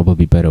there are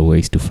probably better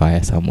ways to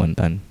fire someone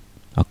than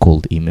a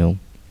cold email.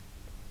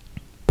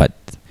 But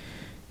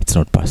it's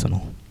not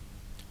personal.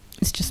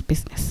 It's just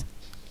business.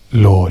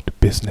 Lord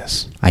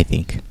business, I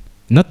think.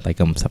 Not like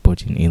I'm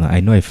supporting Elon. I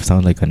know I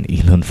sound like an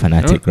Elon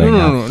fanatic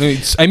now. No.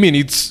 It's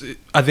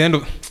at the end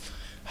of...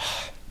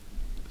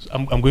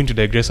 I'm going to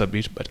digress a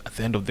bit, but at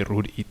the end of the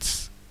road,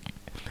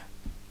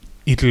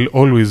 it'll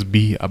always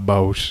be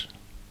about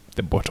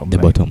the bottom line. The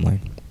bottom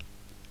line.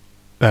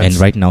 And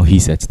right now, he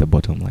sets the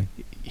bottom line.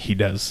 He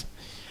does.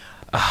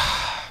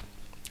 I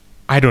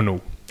don't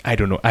know.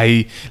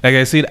 Like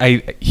I said,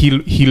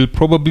 he'll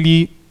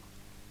probably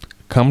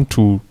come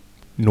to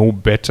know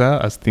better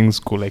as things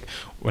go. Like,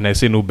 when I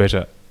say know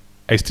better,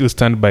 I still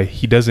stand by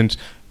he doesn't.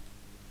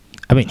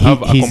 I mean,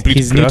 have a complete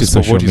he's new to grasp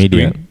of social what he's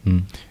media.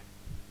 doing.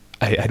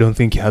 I don't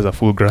think he has a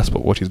full grasp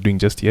of what he's doing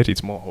just yet.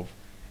 It's more of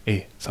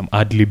some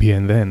ad lib here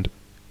and there, and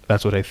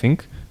that's what I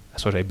think.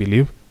 That's what I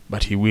believe.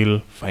 But he will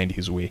find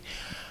his way.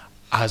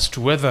 As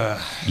to whether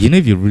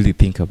if you really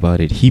think about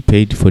it, he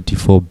paid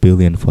 44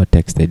 billion for a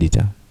text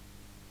editor.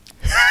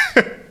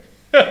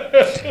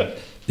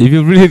 If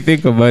you really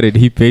think about it,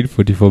 he paid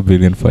 44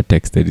 billion for a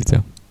text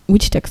editor.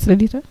 Which text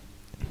editor?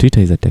 Twitter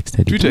is a text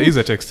editor. Twitter is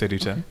a text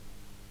editor.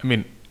 I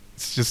mean,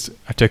 it's just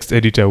a text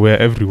editor where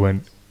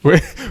everyone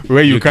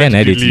where you can't can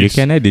edit. delete. You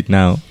can edit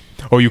now.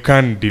 Or you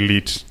can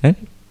delete.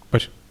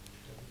 But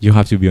You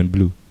have to be on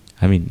Blue.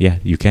 I mean, yeah,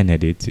 you can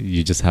edit.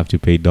 You just have to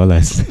pay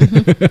dollars.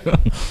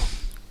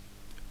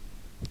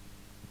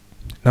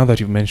 now that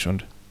you've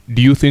mentioned,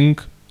 do you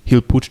think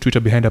he'll put Twitter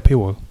behind a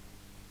paywall?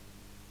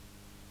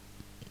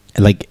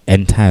 Like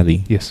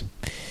entirely. Yes.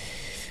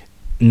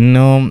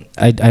 No,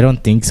 I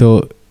don't think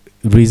so.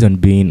 Reason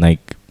being,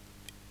 like,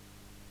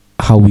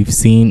 how we've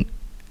seen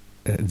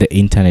the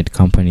internet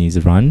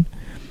companies run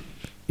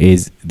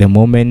is the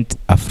moment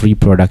a free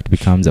product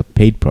becomes a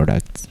paid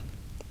product,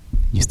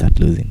 you start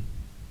losing.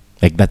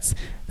 Like that's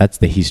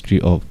the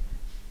history of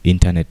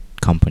internet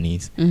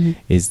companies.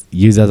 Is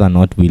users are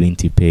not willing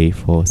to pay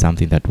for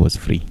something that was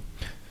free.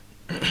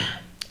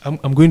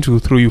 I'm going to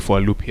throw you for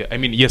a loop here. I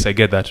mean, yes, I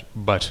get that,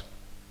 but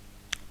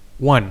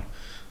one,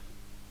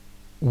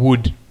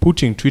 would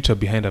putting Twitter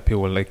behind a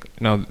paywall, like,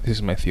 now this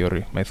is my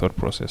theory, my thought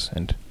process,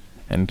 and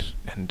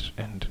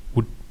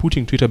would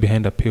putting Twitter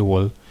behind a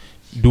paywall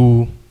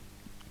do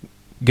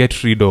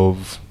get rid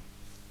of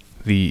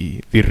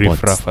the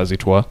riffraff, as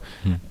it were,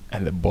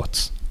 and the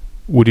bots?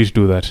 Would it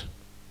do that?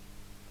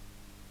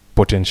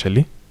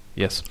 Potentially,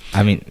 yes.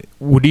 I mean,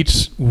 would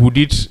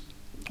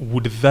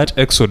that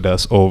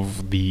exodus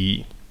of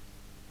the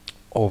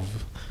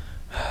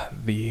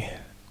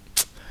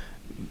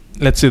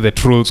let's say the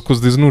trolls,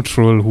 because there's no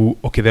troll who,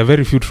 there are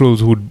very few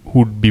trolls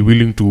who'd be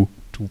willing to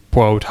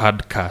pour out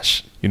hard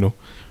cash, to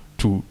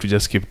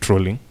just keep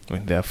trolling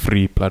when there are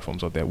free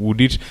platforms out there.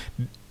 Would it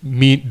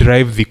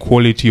drive the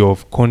quality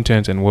of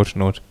content and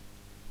whatnot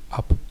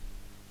up?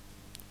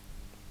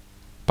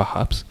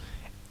 Perhaps.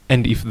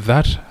 And if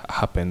that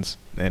happens,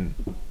 then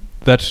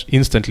that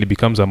instantly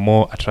becomes a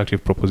more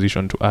attractive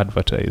proposition to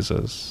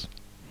advertisers.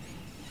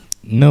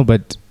 No,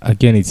 but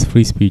again, it's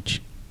free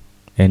speech.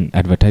 And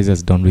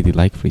advertisers don't really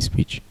like free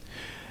speech.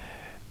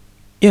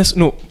 Yes,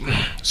 no.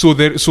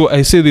 So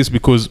I say this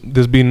because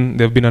there have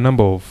been a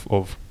number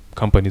of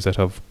companies that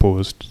have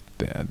posted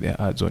their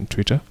ads on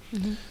Twitter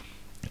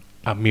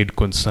amid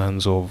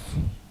concerns of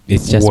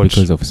it's just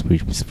because of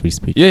free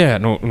speech. Yeah,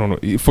 no,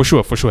 for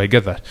sure, I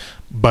get that.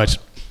 But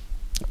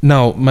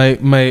now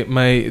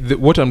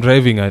what I'm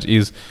driving at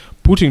is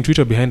putting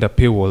Twitter behind a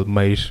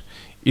paywall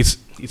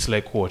it's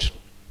like what?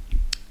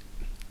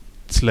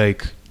 It's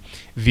like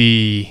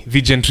the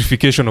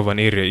gentrification of an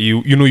area.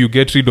 You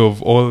get rid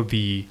of all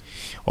the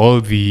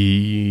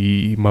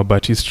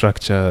mabati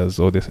structures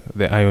or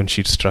the iron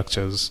sheet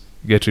structures.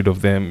 Get rid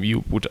of them.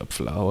 You put up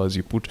flowers.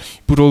 You put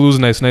all those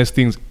nice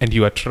things, and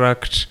you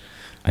attract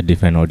a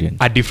different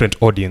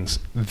audience.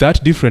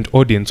 That different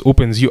audience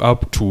opens you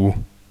up to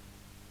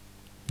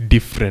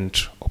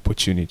different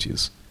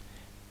opportunities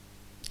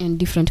and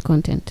different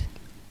content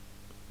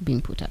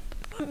being put up.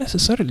 Not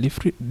necessarily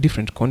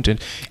different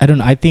content. I don't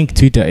know. I think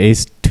Twitter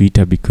is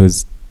Twitter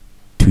because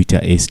Twitter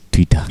is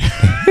Twitter.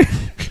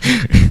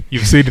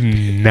 You've said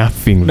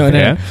nothing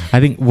there. No. I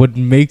think what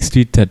makes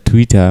Twitter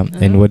Twitter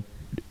and what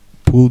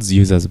pulls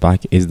users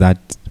back is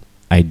that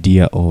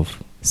idea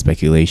of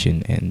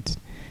speculation and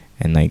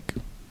like,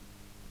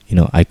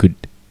 I could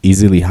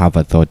easily have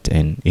a thought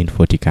and in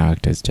 40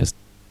 characters just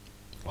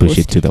push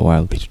it to the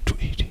wild. It's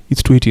 280.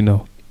 It's 280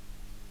 now.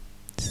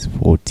 It's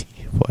 40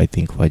 I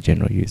think for a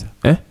general user.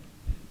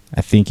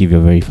 I think if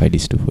you're verified,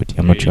 it's 240.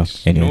 I'm not sure.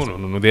 Anyways.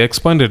 No. They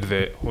expanded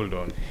the. Hold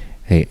on.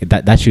 Hey,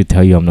 that should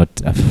tell you I'm not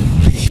a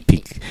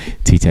big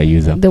Twitter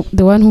user.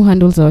 The one who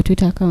handles our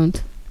Twitter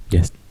account.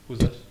 Yes. Who's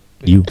that?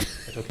 You.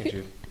 I'm talking to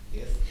you.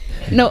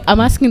 No, I'm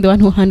asking the one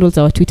who handles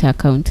our Twitter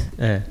account.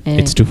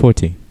 It's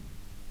 240.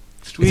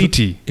 It's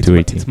 280. It's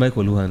 280. It's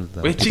Michael who handles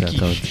the Wait, Twitter cheeky.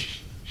 account.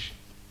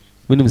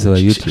 When you say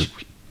YouTube,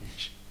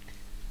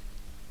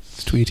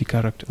 It's 280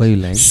 characters. why you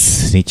lying?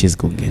 Snitches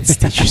go get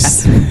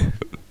stitches.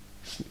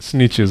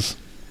 Snitches.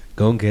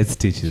 Go and get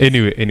stitches.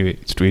 Anyway,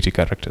 it's 280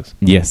 characters.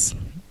 Yes.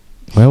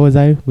 Where was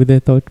I with the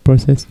thought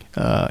process?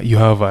 You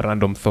have a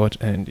random thought,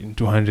 and in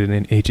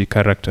 280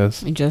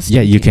 characters.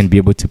 You can be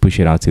able to push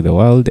it out to the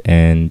world,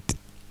 and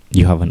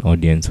you have an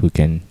audience who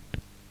can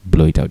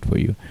blow it out for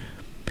you.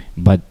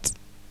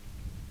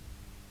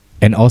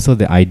 And also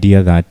the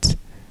idea that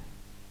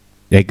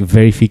like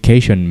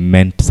verification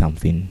meant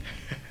something.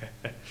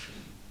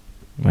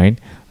 Right?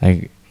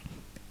 Like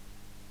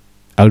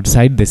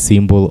outside the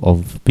symbol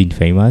of being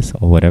famous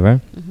or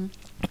whatever,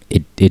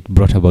 it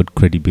brought about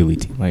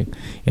credibility, right?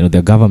 There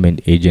are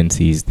government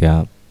agencies, there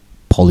are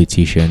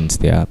politicians,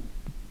 there are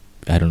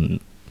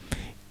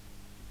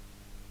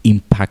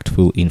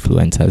impactful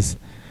influencers,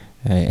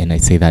 and I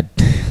say that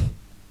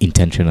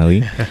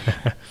intentionally,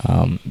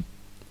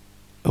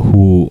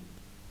 who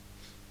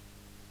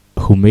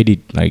who made it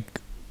like,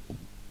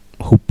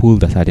 who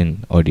pulled a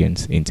certain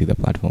audience into the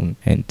platform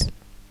and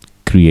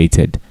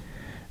created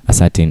a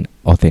certain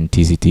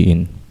authenticity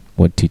in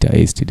what Twitter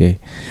is today.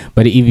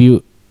 But if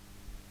you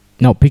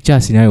now picture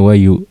a scenario where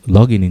you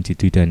log in into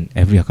Twitter and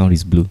every account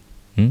is blue.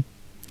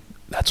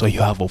 That's why you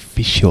have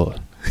official.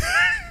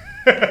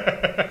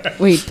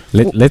 Wait.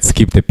 Let's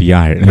skip the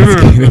PR.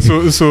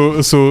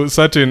 So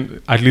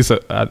certain, at least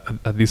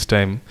at this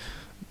time,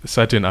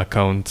 certain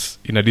accounts,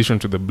 in addition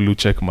to the blue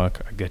check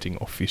mark, are getting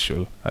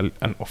official,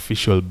 an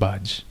official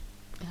badge.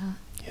 Yeah.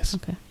 Yes.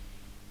 Okay.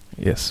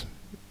 Yes.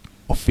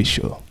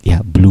 Official.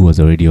 Yeah, blue was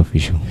already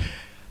official.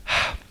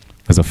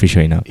 Was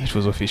official enough. It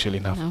was official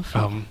enough. Enough.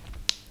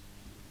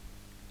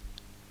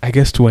 I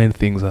guess to wind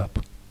things up,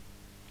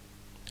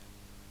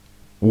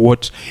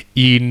 what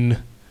in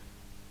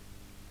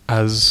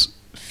as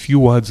few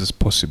words as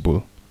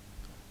possible,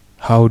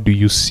 how do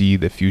you see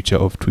the future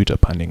of Twitter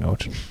panning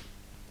out?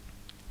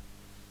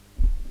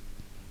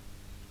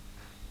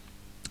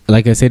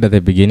 Like I said at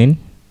the beginning,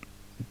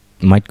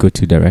 might go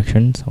two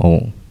directions,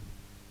 or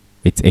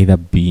it's either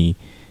be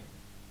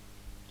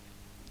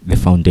the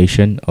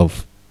foundation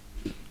of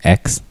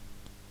X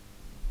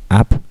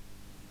app,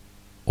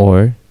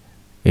 or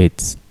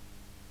it's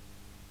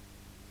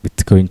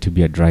going to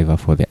be a driver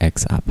for the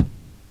X app.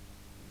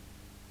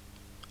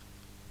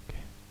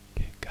 Okay,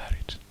 got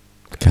it.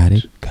 Got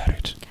it? Got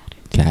it.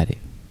 Got it.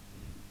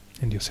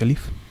 And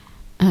yourself?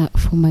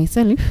 For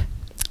myself,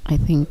 I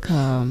think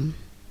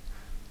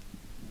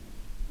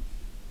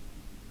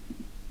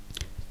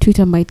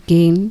Twitter might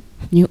gain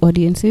new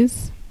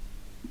audiences,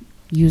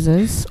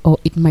 users, or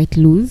it might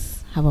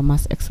have a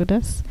mass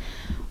exodus.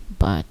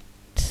 But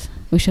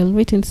we shall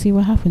wait and see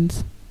what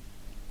happens.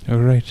 All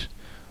right.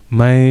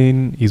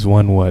 Mine is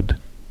one word.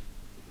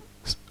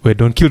 Wait,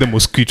 don't kill the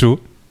mosquito.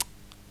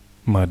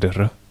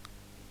 Murderer.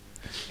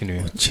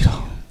 Anyway.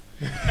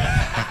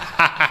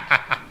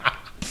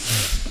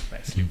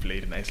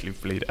 Nicely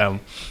played.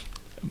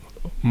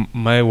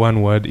 My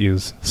one word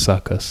is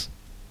circus.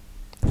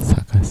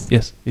 Circus.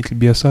 Yes, it'll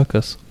be a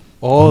circus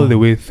all the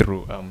way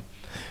through.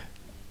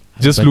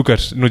 Just look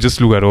at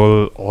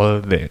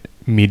all the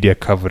media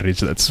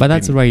coverage that's. But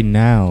that's right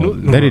now.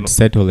 Let it no.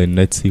 settle and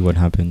let's see what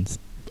happens.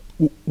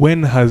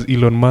 When has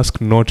Elon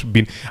Musk not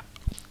been,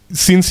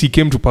 since he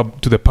came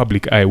to the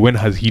public eye? When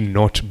has he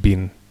not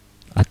been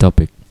a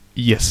topic?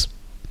 Yes.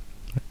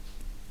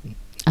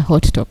 A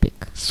hot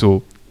topic.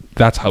 So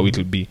that's how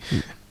it'll be.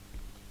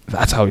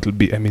 That's how it'll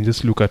be. I mean,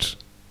 just look at,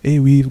 hey,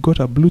 we've got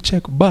a blue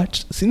check,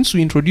 but since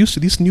we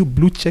introduced this new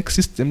blue check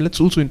system,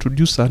 let's also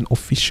introduce an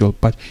official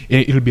patch.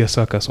 It'll be a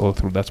circus all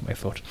through. That's my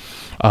thought.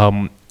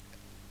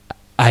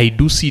 I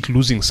do see it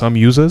losing some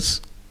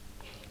users.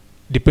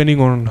 Depending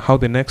on how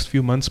the next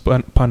few months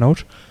pan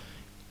out,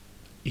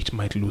 it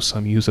might lose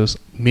some users.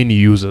 Many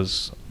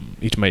users,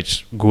 it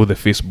might go the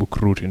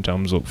Facebook route in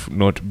terms of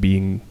not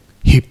being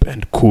hip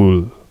and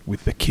cool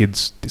with the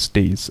kids these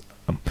days.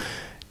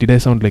 Did I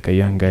sound like a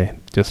young guy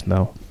just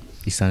now?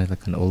 You sounded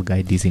like an old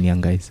guy dissing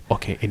young guys.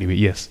 Okay, anyway,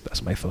 yes,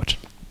 that's my thought.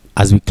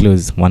 As we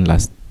close, one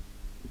last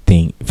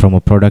thing. From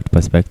a product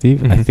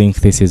perspective, I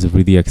think this is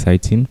really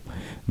exciting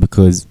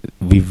because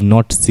we've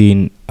not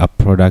seen a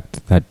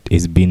product that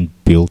is being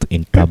built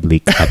in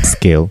public at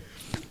scale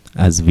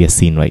as we are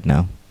seeing right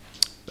now.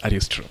 That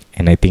is true.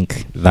 And I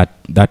think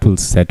that will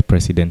set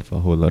precedent for a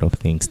whole lot of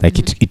things. Like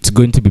it's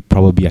going to be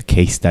probably a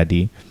case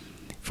study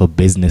for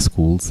business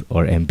schools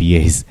or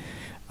MBAs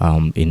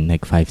in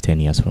like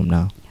 5-10 years from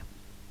now.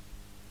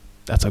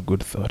 That's a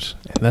good thought.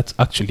 And that's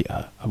actually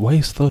a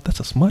wise thought. That's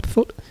a smart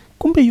thought.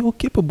 Kumbe, you're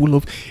capable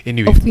of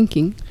anyway. Of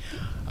thinking.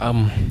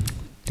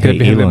 Get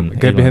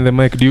behind the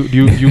mic. Do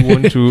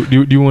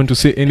you want to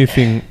say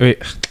anything?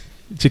 Wait,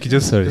 Chiki,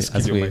 just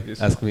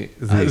ask me.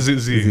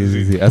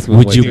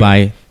 Would you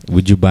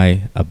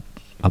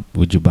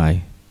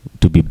buy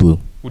to be blue?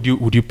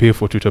 Would you pay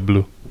for Twitter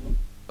Blue?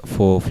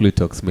 For Flu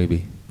Talks,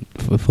 maybe.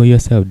 For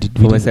yourself?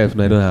 For myself,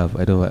 no, I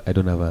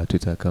don't have a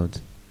Twitter account,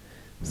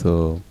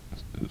 so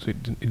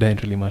it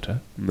doesn't really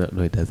matter. No,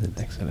 it doesn't.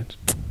 Excellent.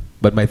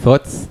 But my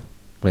thoughts.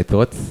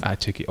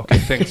 Chiki. Okay,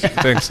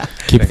 thanks.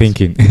 Keep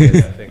thinking.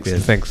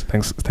 Thanks,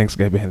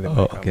 guy behind the mic.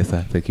 Oh, okay,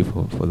 sir. Thank you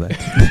for that.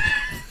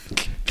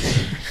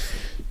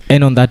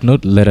 And on that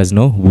note, let us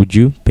know, would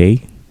you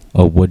pay,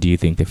 or what do you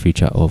think the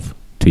future of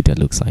Twitter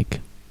looks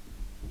like?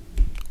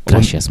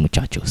 Gracias,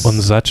 muchachos. On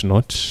that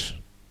note,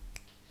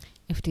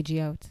 FTG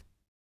out.